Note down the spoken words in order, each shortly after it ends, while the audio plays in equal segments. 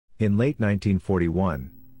In late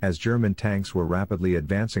 1941, as German tanks were rapidly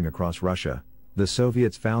advancing across Russia, the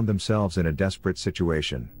Soviets found themselves in a desperate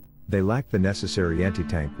situation. They lacked the necessary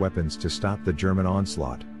anti-tank weapons to stop the German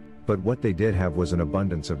onslaught. But what they did have was an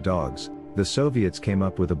abundance of dogs. The Soviets came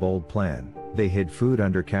up with a bold plan. They hid food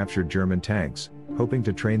under captured German tanks, hoping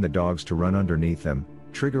to train the dogs to run underneath them,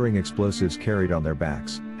 triggering explosives carried on their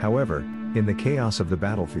backs. However, in the chaos of the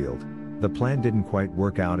battlefield, the plan didn't quite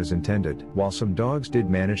work out as intended. While some dogs did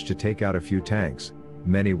manage to take out a few tanks,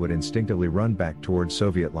 many would instinctively run back towards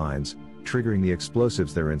Soviet lines, triggering the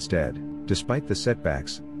explosives there instead. Despite the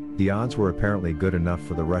setbacks, the odds were apparently good enough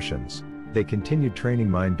for the Russians. They continued training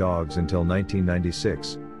mine dogs until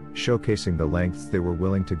 1996, showcasing the lengths they were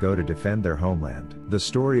willing to go to defend their homeland. The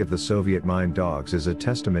story of the Soviet mine dogs is a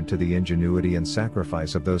testament to the ingenuity and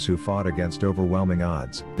sacrifice of those who fought against overwhelming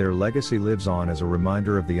odds. Their legacy lives on as a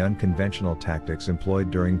reminder of the unconventional tactics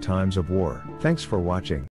employed during times of war. Thanks for watching.